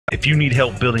If you need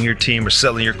help building your team or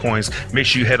selling your coins, make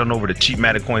sure you head on over to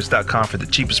cheapmaddencoins.com for the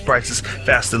cheapest prices,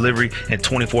 fast delivery, and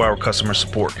 24-hour customer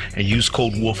support, and use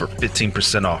code WOLF for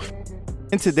 15% off.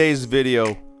 In today's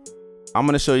video, I'm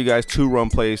going to show you guys 2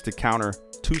 run plays to counter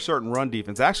 2 certain run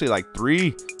defense, actually like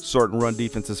 3 certain run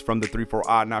defenses from the 3-4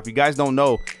 odd. Now, if you guys don't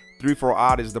know, 3-4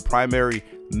 odd is the primary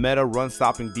meta run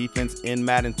stopping defense in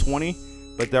Madden 20,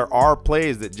 but there are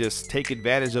plays that just take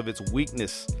advantage of its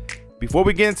weakness. Before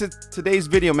we get into today's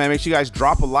video, man, make sure you guys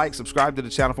drop a like, subscribe to the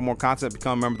channel for more content,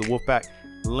 become a member of the Wolfpack.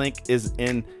 Link is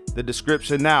in the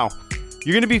description. Now,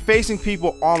 you're going to be facing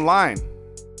people online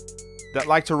that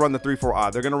like to run the 3-4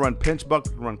 odd. They're going to run pinch buck,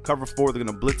 run cover 4. They're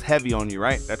going to blitz heavy on you,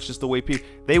 right? That's just the way people,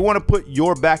 they want to put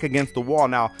your back against the wall.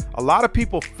 Now, a lot of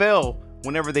people fail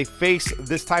whenever they face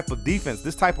this type of defense,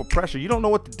 this type of pressure. You don't know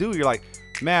what to do. You're like,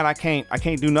 man, I can't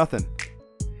do nothing.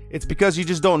 It's because you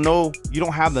just don't know, you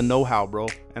don't have the know-how, bro.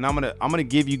 And I'm gonna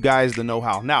give you guys the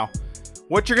know-how. Now,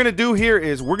 what you're gonna do here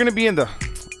is we're gonna be in the,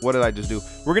 what did I just do?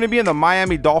 We're gonna be in the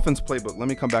Miami Dolphins playbook. Let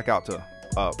me come back out to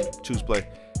choose play.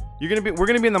 We're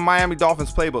gonna be in the Miami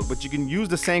Dolphins playbook, but you can use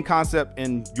the same concept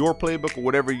in your playbook or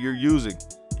whatever you're using.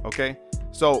 Okay.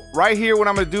 So right here, what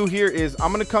I'm gonna do here is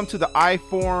I'm gonna come to the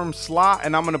I-form slot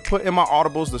and I'm gonna put in my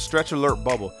audibles the stretch alert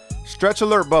bubble. Stretch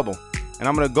alert bubble. And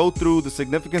I'm going to go through the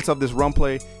significance of this run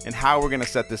play and how we're going to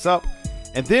set this up.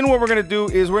 And then what we're going to do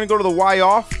is we're going to go to the Y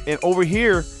off, and over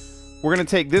here we're going to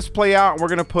take this play out and we're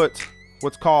going to put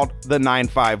what's called the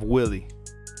 9-5 Willie.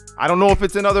 I don't know if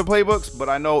it's in other playbooks, but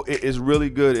I know it is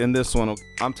really good in this one.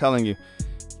 I'm telling you,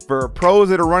 for pros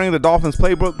that are running the Dolphins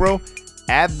playbook, bro,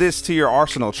 add this to your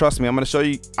arsenal. Trust me, I'm going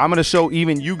to show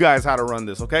even you guys how to run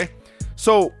this. Okay,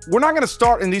 so we're not going to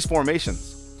start in these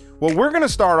formations. What we're going to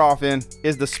start off in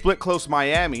is the split close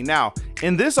Miami. Now,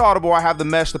 in this audible, I have the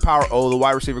mesh, the power O, the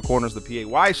wide receiver corners, the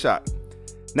PAY shot.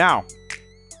 Now,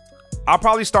 I'll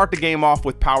probably start the game off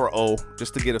with power O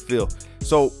just to get a feel.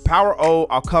 So power O,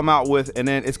 I'll come out with, and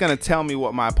then it's going to tell me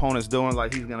what my opponent's doing.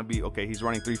 Like he's going to be, okay, he's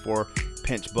running 3-4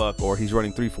 pinch buck, or he's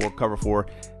running 3-4 cover 4.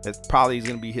 That's probably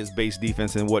going to be his base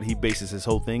defense and what he bases his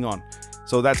whole thing on.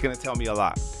 So that's going to tell me a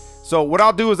lot. So what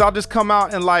I'll do is I'll just come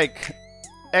out and like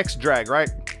X drag,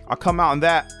 right? I'll come out in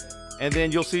that, and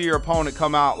then you'll see your opponent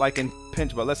come out like in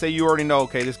pinch buck. Let's say you already know,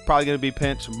 okay, this is probably going to be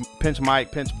pinch Mike,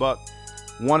 pinch buck,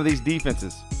 one of these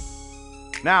defenses.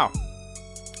 Now,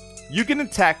 you can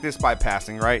attack this by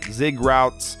passing, right? Zig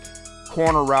routes,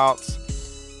 corner routes,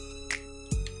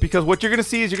 because what you're going to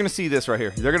see is you're going to see this right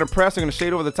here. They're going to press, they're going to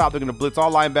shade over the top, they're going to blitz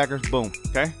all linebackers, boom,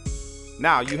 okay?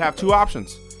 Now, you have 2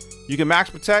 options. You can max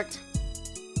protect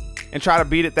and try to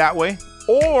beat it that way,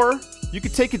 or you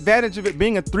could take advantage of it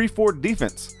being a 3-4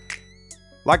 defense.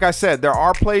 Like I said, there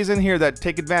are plays in here that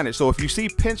take advantage. So if you see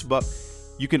pinch buck,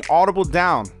 you can audible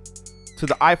down to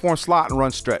the I-form slot and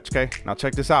run stretch, okay? Now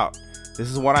check this out. This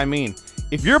is what I mean.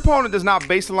 If your opponent does not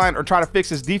baseline or try to fix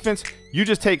his defense, you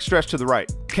just take stretch to the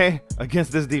right, okay?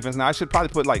 Against this defense. Now I should probably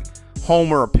put like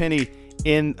Homer or Penny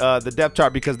in the depth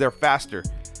chart because they're faster.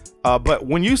 But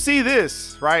when you see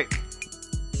this, right,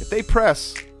 if they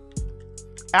press,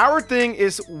 our thing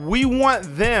is we want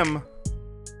them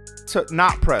to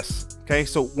not press, okay?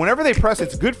 So whenever they press,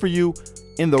 it's good for you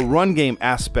in the run game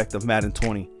aspect of Madden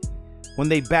 20. When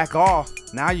they back off,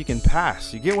 now you can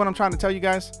pass. You get what I'm trying to tell you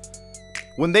guys?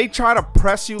 When they try to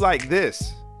press you like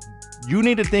this, you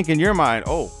need to think in your mind,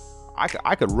 oh,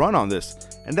 I could run on this.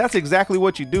 And that's exactly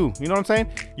what you do. You know what I'm saying?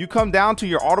 You come down to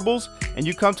your audibles and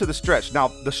you come to the stretch. Now,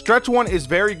 the stretch one is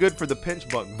very good for the pinch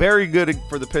buck. Very good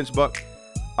for the pinch buck.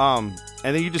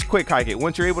 And then you just quick hike it.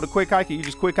 Once you're able to quick hike it, you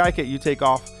just quick hike it. You take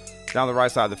off down the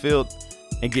right side of the field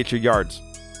and get your yards.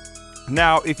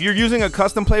 Now, if you're using a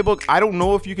custom playbook, I don't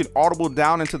know if you can audible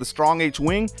down into the strong H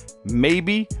wing.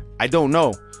 Maybe. I don't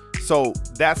know. So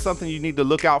that's something you need to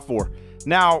look out for.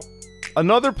 Now,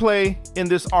 another play in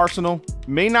this arsenal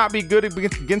may not be good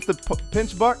against the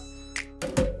pinch buck,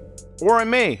 or it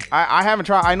may. I haven't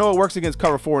tried. I know it works against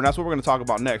cover 4, and that's what we're going to talk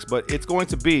about next, but it's going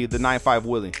to be the 9-5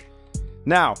 Willie.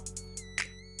 Now,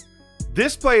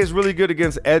 this play is really good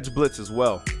against edge blitz as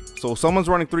well. So if someone's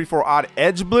running 3-4 odd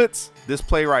edge blitz, this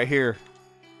play right here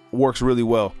works really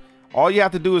well. All you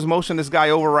have to do is motion this guy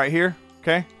over right here,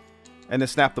 okay? And then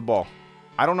snap the ball.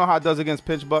 I don't know how it does against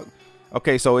pitch buck.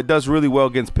 Okay, so it does really well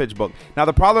against pitch buck. Now,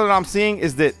 the problem that I'm seeing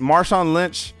is that Marshawn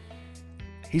Lynch,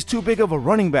 he's too big of a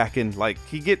running back, and like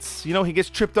he gets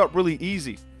tripped up really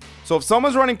easy. So if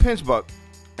someone's running pinch buck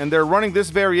and they're running this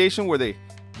variation where they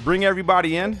bring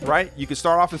everybody in, right? You can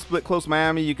start off in split close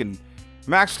Miami. You can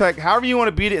max tech, however you want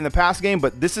to beat it in the pass game,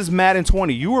 but this is Madden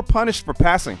 20. You were punished for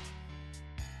passing.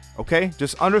 Okay?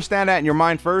 Just understand that in your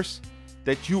mind first,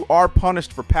 that you are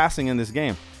punished for passing in this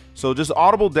game. So just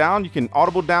audible down. You can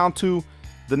audible down to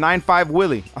the 9-5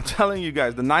 Willie. I'm telling you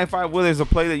guys, the 9-5 Willie is a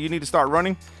play that you need to start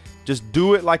running. Just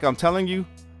do it like I'm telling you.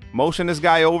 Motion this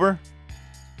guy over.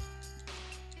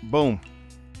 Boom.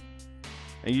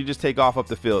 And you just take off up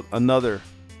the field. Another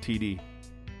TD.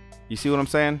 You see what I'm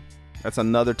saying? That's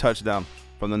another touchdown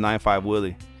from the 9-5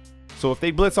 Willie. So if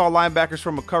they blitz all linebackers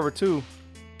from a cover 2,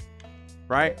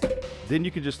 right, then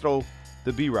you can just throw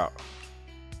the B route.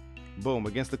 Boom,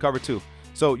 against the cover 2.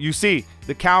 So you see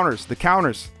the counters,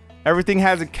 everything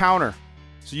has a counter.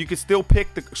 So you can still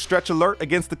pick the stretch alert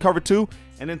against the cover 2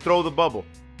 and then throw the bubble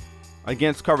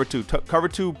against cover 2. Cover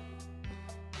 2,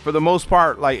 for the most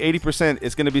part, like 80%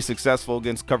 is going to be successful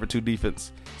against cover 2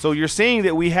 defense. So you're seeing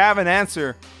that we have an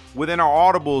answer within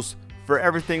our audibles for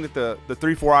everything that the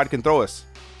 3-4 odd can throw us.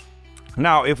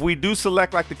 Now, if we do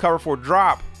select like the cover 4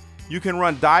 drop, you can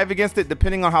run dive against it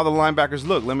depending on how the linebackers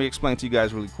look. Let me explain to you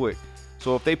guys really quick.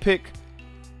 So if they pick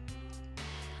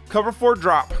cover 4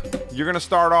 drop, you're going to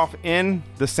start off in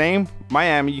the same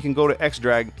Miami. You can go to X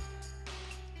drag.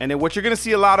 And then what you're going to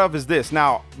see a lot of is this.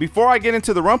 Now, before I get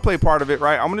into the run play part of it,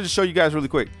 right, I'm going to just show you guys really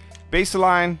quick.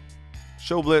 Baseline,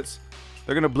 show blitz.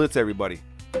 They're going to blitz everybody.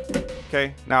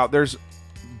 Okay. Now, there's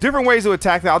different ways to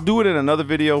attack that. I'll do it in another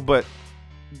video, but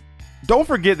don't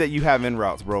forget that you have in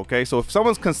routes, bro. Okay. So if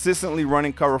someone's consistently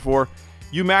running cover 4,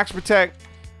 you max protect,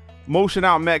 motion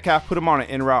out Metcalf, put him on an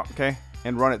in route. Okay.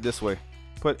 And run it this way.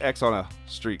 Put X on a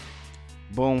streak.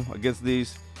 Boom. Against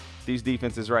these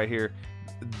defenses right here.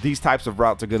 These types of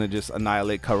routes are going to just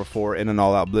annihilate cover 4 in an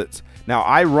all-out blitz. Now,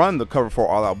 I run the cover 4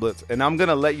 all-out blitz, and I'm going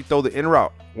to let you throw the in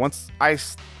route. Once I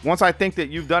think that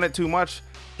you've done it too much,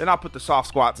 then I'll put the soft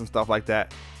squats and stuff like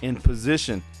that in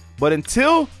position. But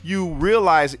until you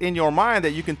realize in your mind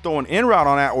that you can throw an in route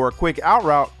on that or a quick out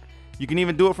route, you can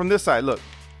even do it from this side. Look.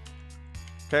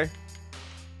 Okay?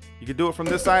 You can do it from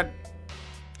this side.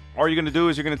 All you're going to do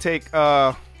is you're going to take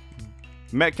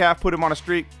Metcalf, put him on a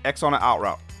streak, X on an out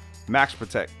route. Max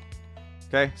protect.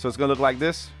 Okay, so it's gonna look like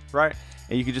this, right?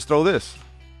 And you can just throw this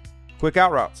quick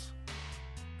out routes.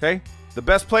 Okay, the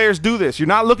best players do this. You're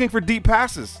not looking for deep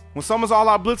passes when someone's all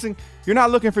out blitzing. You're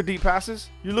not looking for deep passes.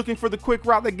 You're looking for the quick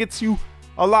route that gets you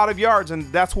a lot of yards, and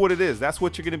that's what it is. That's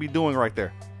what you're gonna be doing right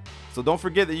there. So don't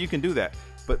forget that you can do that.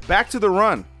 But back to the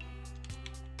run.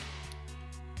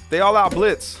 They all out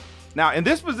blitz. Now in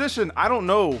this position, I don't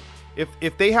know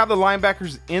if they have the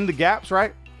linebackers in the gaps,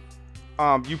 right?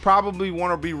 You probably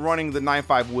want to be running the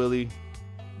 9-5 Willie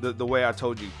the way I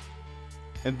told you.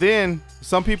 And then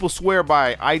some people swear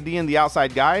by IDing the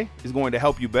outside guy is going to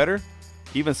help you better.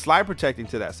 Even slide protecting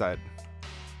to that side.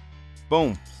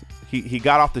 Boom. He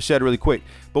got off the shed really quick.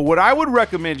 But what I would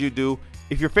recommend you do,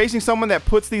 if you're facing someone that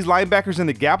puts these linebackers in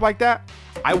the gap like that,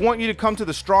 I want you to come to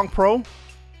the strong pro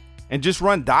and just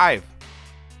run dive.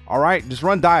 All right, just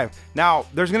run dive. Now,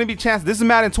 there's going to be chances. This is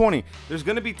Madden 20. There's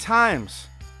going to be times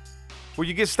where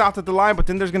you get stopped at the line, but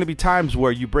then there's going to be times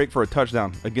where you break for a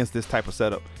touchdown against this type of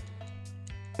setup.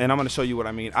 And I'm going to show you what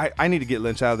I mean. I need to get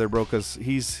Lynch out of there, bro, because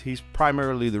he's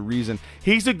primarily the reason.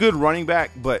 He's a good running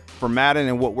back, but for Madden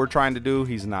and what we're trying to do,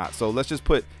 he's not. So let's just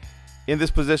put in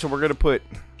this position, we're going to put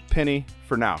Penny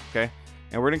for now, okay?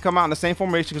 And we're going to come out in the same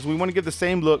formation because we want to get the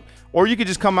same look. Or you could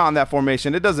just come out in that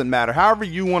formation. It doesn't matter. However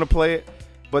you want to play it,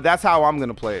 but that's how I'm going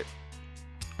to play it.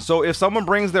 So if someone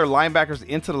brings their linebackers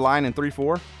into the line in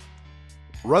 3-4,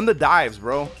 run the dives,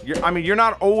 bro. You're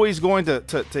not always going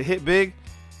to hit big,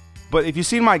 but if you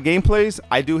see my gameplays,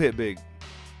 I do hit big,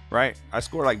 right? I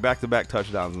score like back-to-back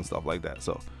touchdowns and stuff like that.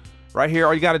 So right here,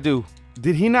 all you got to do,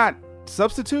 did he not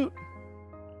substitute?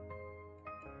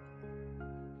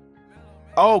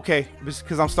 Oh, okay,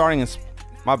 because I'm starting in,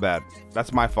 my bad.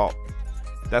 That's my fault.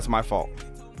 That's my fault.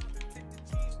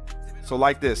 So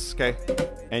like this, okay?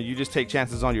 And you just take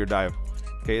chances on your dive.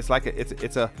 Okay, it's like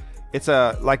it's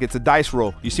a dice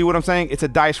roll. You see what I'm saying? It's a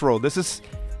dice roll. This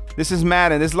is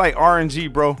Madden. This is like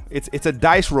RNG, bro. It's a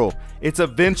dice roll. It's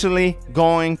eventually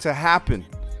going to happen.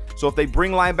 So if they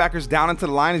bring linebackers down into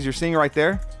the line, as you're seeing right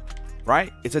there,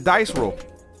 right? It's a dice roll.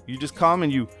 You just come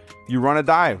and you run a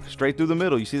dive straight through the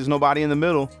middle. You see there's nobody in the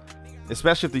middle,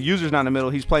 especially if the user's not in the middle.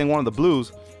 He's playing one of the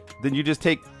blues. Then you just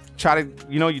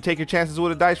you take your chances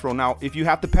with a dice roll. Now, if you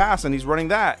have to pass and he's running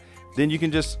that, then you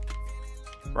can just,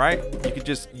 right? You can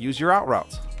just use your out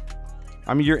routes.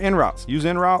 I mean, your in routes. Use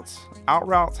in routes, out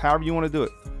routes, however you want to do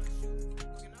it.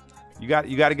 You got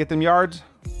to get them yards.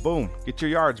 Boom. Get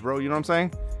your yards, bro. You know what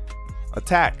I'm saying?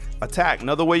 Attack. Attack.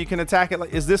 Another way you can attack it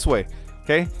is this way.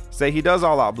 Okay? Say he does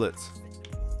all out blitz.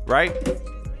 Right?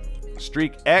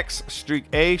 Streak X, streak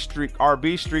A, streak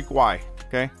RB, streak Y.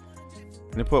 Okay?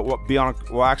 And then put what B on,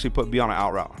 we'll actually put B on an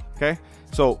out route. Okay?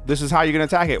 So this is how you're gonna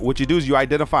attack it. What you do is you try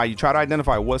to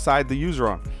identify what side the user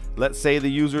on. Let's say the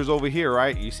user is over here,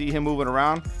 right? You see him moving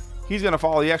around. He's gonna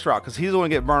follow the X route because he's gonna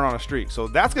get burned on a streak. So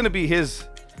that's gonna be his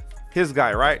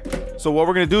guy, right? So what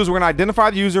we're gonna do is we're gonna identify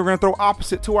the user. We're gonna throw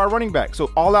opposite to our running back.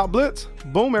 So all out blitz,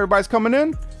 boom, everybody's coming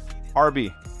in.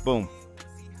 RB, boom.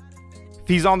 If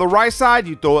he's on the right side,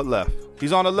 you throw it left. If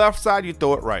he's on the left side, you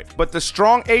throw it right. But the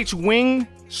strong H wing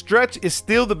stretch is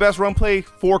still the best run play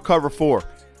for cover 4.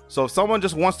 So if someone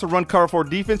just wants to run cover 4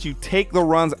 defense, you take the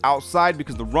runs outside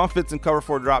because the run fits in cover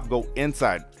 4 drop go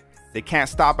inside. They can't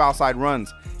stop outside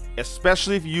runs,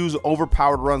 especially if you use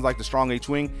overpowered runs like the strong H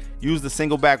wing. Use the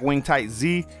single back wing tight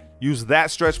Z. Use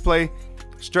that stretch play.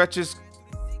 Stretches,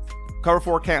 cover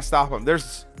 4 can't stop them.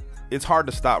 It's hard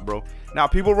to stop, bro. Now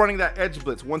people running that edge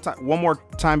blitz, one more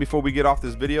time before we get off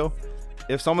this video.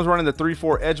 If someone's running the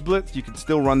 3-4 edge blitz, you can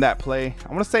still run that play.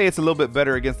 I'm gonna say it's a little bit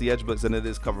better against the edge blitz than it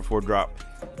is cover 4 drop.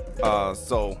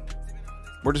 So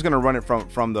we're just gonna run it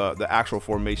from the actual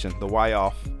formation, the Y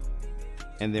off,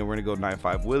 and then we're gonna go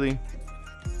 9-5 Willie,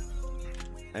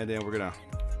 and then we're gonna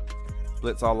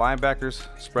blitz all linebackers,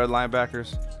 spread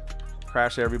linebackers,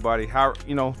 crash everybody. How,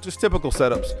 you know, just typical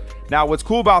setups. Now what's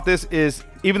cool about this is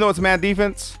even though it's man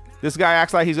defense, this guy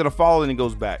acts like he's gonna follow and he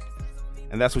goes back,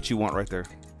 and that's what you want right there,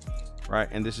 right?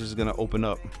 And this is gonna open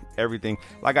up everything.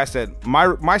 Like I said,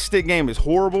 my stick game is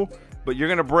horrible, but you're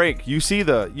gonna break. You see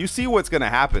what's gonna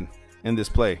happen in this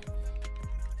play.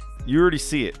 You already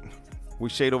see it. We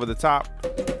shade over the top.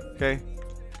 Okay,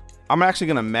 I'm actually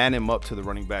gonna man him up to the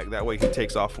running back. That way he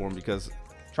takes off for him, because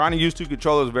trying to use 2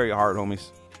 controllers is very hard,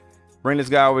 homies. Bring this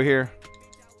guy over here,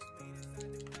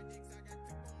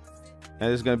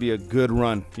 and it's gonna be a good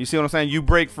run. You see what I'm saying? You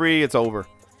break free, it's over.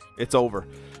 It's over.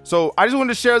 So I just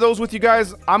wanted to share those with you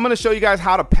guys. I'm gonna show you guys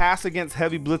how to pass against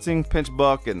heavy blitzing, pinch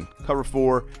buck, and cover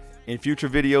 4 in future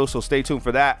videos, so stay tuned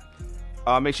for that.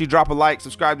 Make sure you drop a like,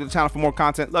 subscribe to the channel for more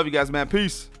content. Love you guys, man.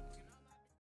 Peace.